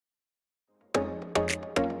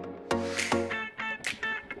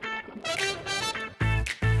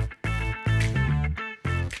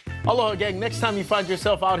Aloha gang, next time you find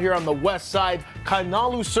yourself out here on the west side,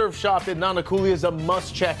 Kainalu Surf Shop in Nanakuli is a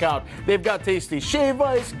must check out. They've got tasty shave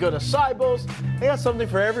ice, good acai-bowls, they got something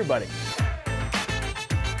for everybody.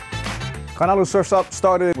 Kainalu Surf Shop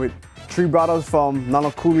started with 3 brothers from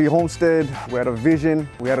Nanakuli Homestead. We had a vision,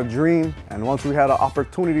 we had a dream, and once we had an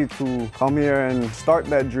opportunity to come here and start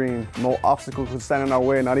that dream, no obstacle could stand in our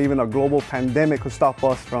way, not even a global pandemic could stop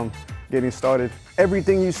us from getting started.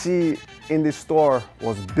 Everything you see in this store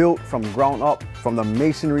was built from ground up, from the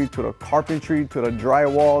masonry to the carpentry to the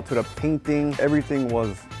drywall to the painting. Everything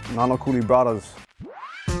was Nanakuli brothers.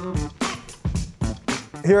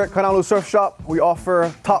 Here at Kainalu Surf Shop, we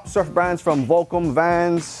offer top surf brands from Volcom,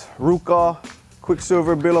 Vans, Ruka,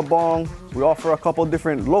 Quicksilver, Billabong. We offer a couple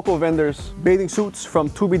different local vendors. Bathing suits from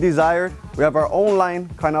To Be Desired. We have our own line,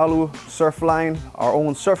 Kainalu Surf Line, our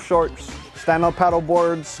own surf shorts, stand-up paddle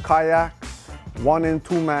boards, kayaks, 1- and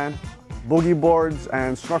 2-man, boogie boards,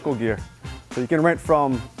 and snorkel gear. So you can rent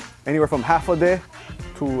from anywhere from half a day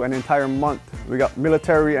to an entire month. We got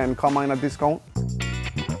military and combine at discount.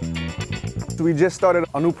 So we just started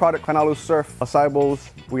a new product, Kainalu Surf acai-bowls.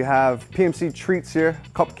 We have PMC treats here,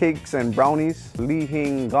 cupcakes and brownies,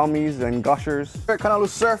 lihing gummies and gushers. Here at Kainalu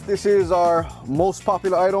Surf, this is our most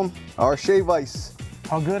popular item, our shave ice.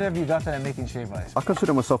 How good have you gotten at making shave ice? I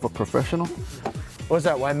consider myself a professional. What's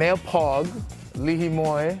that? Waimea Pog, Lihi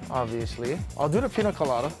Moi, obviously. I'll do the pina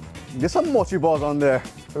colada. There's some mochi balls on there.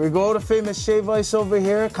 Here we go, the famous shave ice over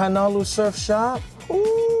here, Kainalu Surf Shop.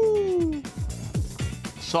 Ooh.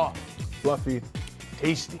 Soft, fluffy,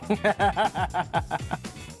 tasty.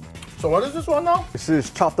 So what is this one now? This is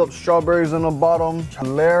chopped up strawberries on the bottom, a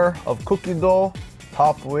layer of cookie dough,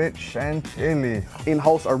 topped with chantilly.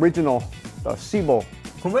 In-house original, the SIBO.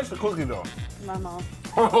 Who makes the cookie dough? My mom.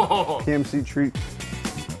 PMC treat.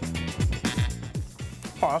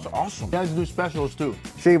 Oh, that's awesome. You guys do specials too.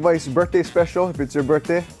 Shave ice birthday special. If it's your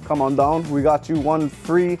birthday, come on down. We got you 1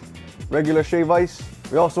 free regular shave ice.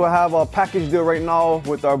 We also have a package deal right now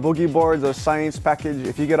with our boogie boards, a science package.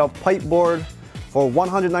 If you get a pipe board for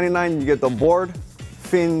 $199, you get the board,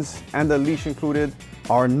 fins, and the leash included.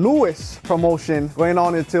 Our newest promotion going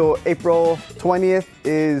on until April 20th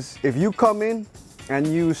is if you come in and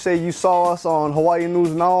you say you saw us on Hawaii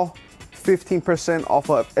News Now, 15% off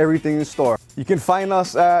of everything in store. You can find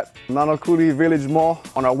us at Nanakuli Village Mall,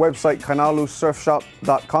 on our website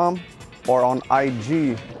kainalusurfshop.com, or on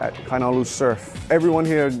IG at Kainalu Surf. Everyone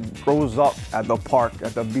here grows up at the park,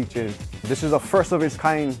 at the beaches. This is the first of its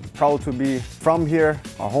kind. Proud to be from here,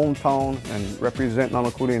 our hometown, and represent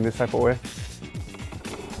Nanakuli in this type of way.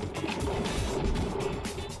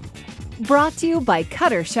 Brought to you by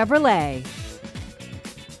Cutter Chevrolet.